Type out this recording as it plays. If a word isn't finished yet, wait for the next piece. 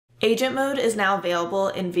Agent mode is now available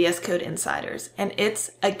in VS Code Insiders, and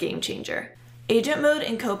it's a game changer. Agent mode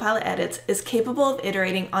in Copilot Edits is capable of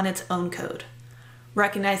iterating on its own code,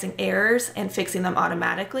 recognizing errors and fixing them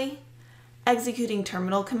automatically, executing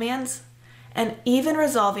terminal commands, and even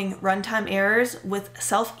resolving runtime errors with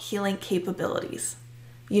self-healing capabilities.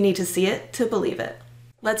 You need to see it to believe it.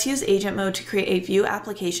 Let's use agent mode to create a Vue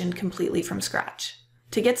application completely from scratch.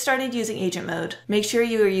 To get started using agent mode, make sure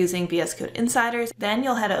you are using VS Code Insiders, then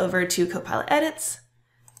you'll head over to Copilot Edits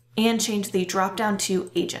and change the dropdown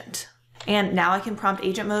to agent. And now I can prompt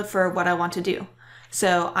agent mode for what I want to do.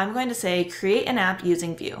 So I'm going to say create an app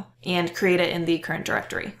using Vue and create it in the current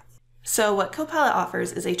directory. So what Copilot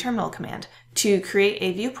offers is a terminal command to create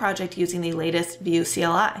a Vue project using the latest Vue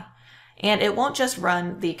CLI. And it won't just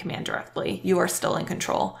run the command directly, you are still in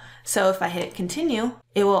control. So if I hit continue,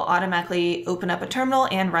 it will automatically open up a terminal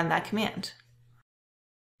and run that command.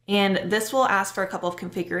 And this will ask for a couple of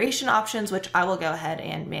configuration options, which I will go ahead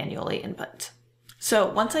and manually input. So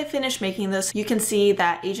once I finish making this, you can see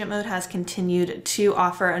that agent mode has continued to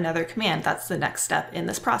offer another command. That's the next step in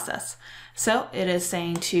this process. So it is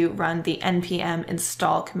saying to run the npm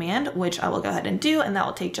install command, which I will go ahead and do, and that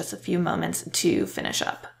will take just a few moments to finish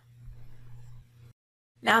up.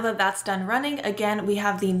 Now that that's done running, again, we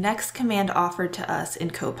have the next command offered to us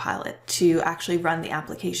in Copilot to actually run the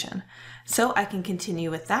application. So I can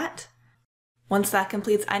continue with that. Once that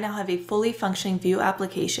completes, I now have a fully functioning Vue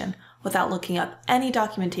application without looking up any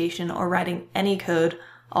documentation or writing any code,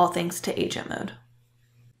 all thanks to agent mode.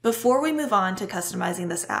 Before we move on to customizing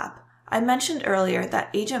this app, I mentioned earlier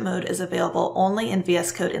that agent mode is available only in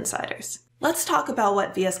VS Code Insiders. Let's talk about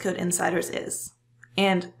what VS Code Insiders is.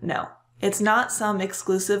 And no, it's not some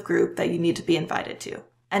exclusive group that you need to be invited to.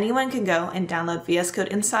 Anyone can go and download VS Code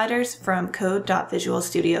Insiders from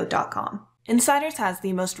code.visualstudio.com. Insiders has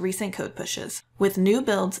the most recent code pushes, with new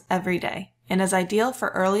builds every day, and is ideal for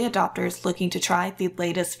early adopters looking to try the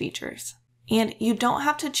latest features. And you don't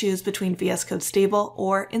have to choose between VS Code Stable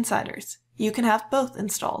or Insiders. You can have both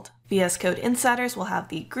installed. VS Code Insiders will have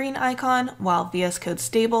the green icon, while VS Code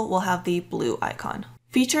Stable will have the blue icon.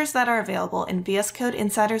 Features that are available in VS Code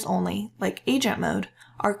Insiders only, like agent mode,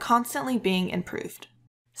 are constantly being improved.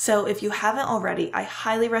 So if you haven't already, I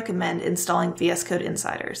highly recommend installing VS Code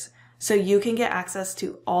Insiders, so you can get access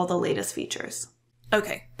to all the latest features.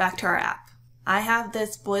 Okay, back to our app. I have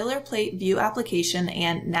this boilerplate Vue application,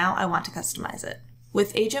 and now I want to customize it.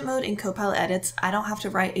 With agent mode in Copilot Edits, I don't have to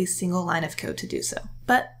write a single line of code to do so.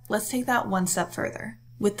 But let's take that one step further.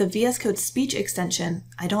 With the VS Code speech extension,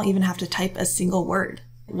 I don't even have to type a single word.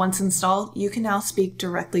 Once installed, you can now speak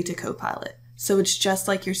directly to Copilot. So it's just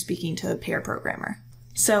like you're speaking to a pair programmer.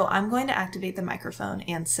 So I'm going to activate the microphone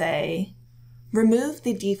and say, remove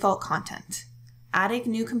the default content. Add a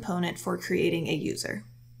new component for creating a user.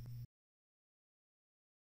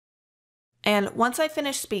 And once I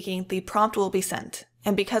finish speaking, the prompt will be sent.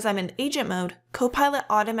 And because I'm in agent mode, Copilot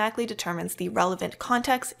automatically determines the relevant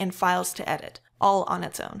context and files to edit, all on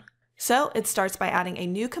its own. So it starts by adding a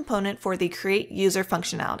new component for the create user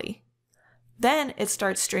functionality. Then it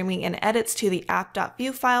starts streaming in edits to the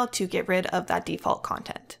app.vue file to get rid of that default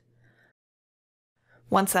content.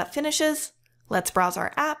 Once that finishes, let's browse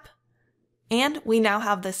our app, and we now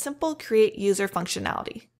have the simple create user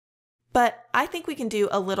functionality. But I think we can do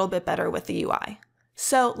a little bit better with the UI.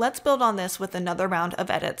 So let's build on this with another round of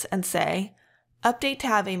edits and say, update to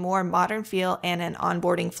have a more modern feel and an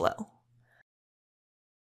onboarding flow.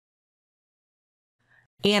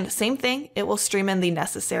 And same thing, it will stream in the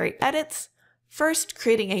necessary edits, first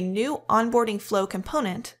creating a new onboarding flow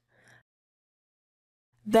component,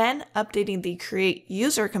 then updating the create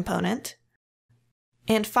user component,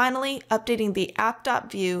 and finally updating the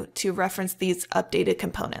app.vue to reference these updated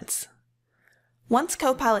components. Once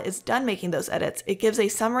Copilot is done making those edits, it gives a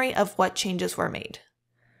summary of what changes were made.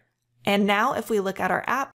 And now if we look at our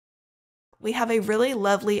app, we have a really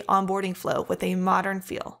lovely onboarding flow with a modern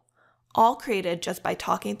feel, all created just by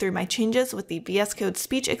talking through my changes with the VS Code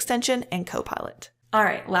speech extension and Copilot. All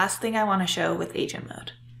right, last thing I want to show with agent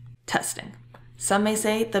mode, testing. Some may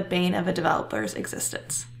say the bane of a developer's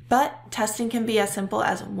existence, but testing can be as simple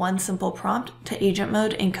as one simple prompt to agent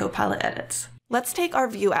mode in Copilot Edits. Let's take our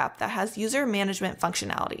Vue app that has user management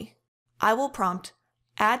functionality. I will prompt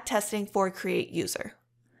add testing for create user,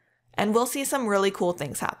 and we'll see some really cool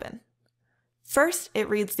things happen. First, it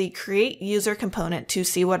reads the create user component to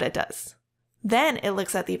see what it does. Then it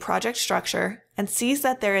looks at the project structure and sees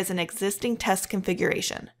that there is an existing test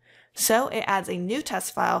configuration. So it adds a new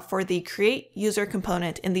test file for the create user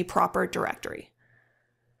component in the proper directory.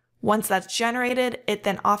 Once that's generated, it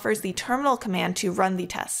then offers the terminal command to run the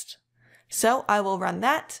test. So I will run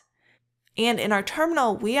that, And in our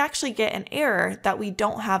terminal, we actually get an error that we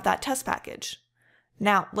don't have that test package.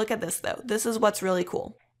 Now, look at this though. This is what's really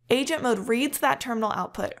cool. Agent mode reads that terminal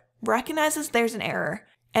output, recognizes there's an error,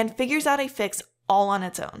 and figures out a fix all on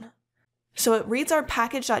its own. So it reads our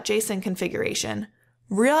package.json configuration,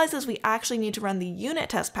 realizes we actually need to run the unit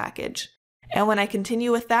test package, and when I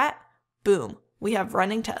continue with that, boom, we have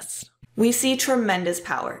running tests. We see tremendous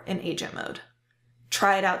power in agent mode.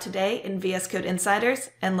 Try it out today in VS Code Insiders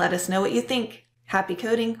and let us know what you think. Happy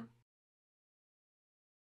coding!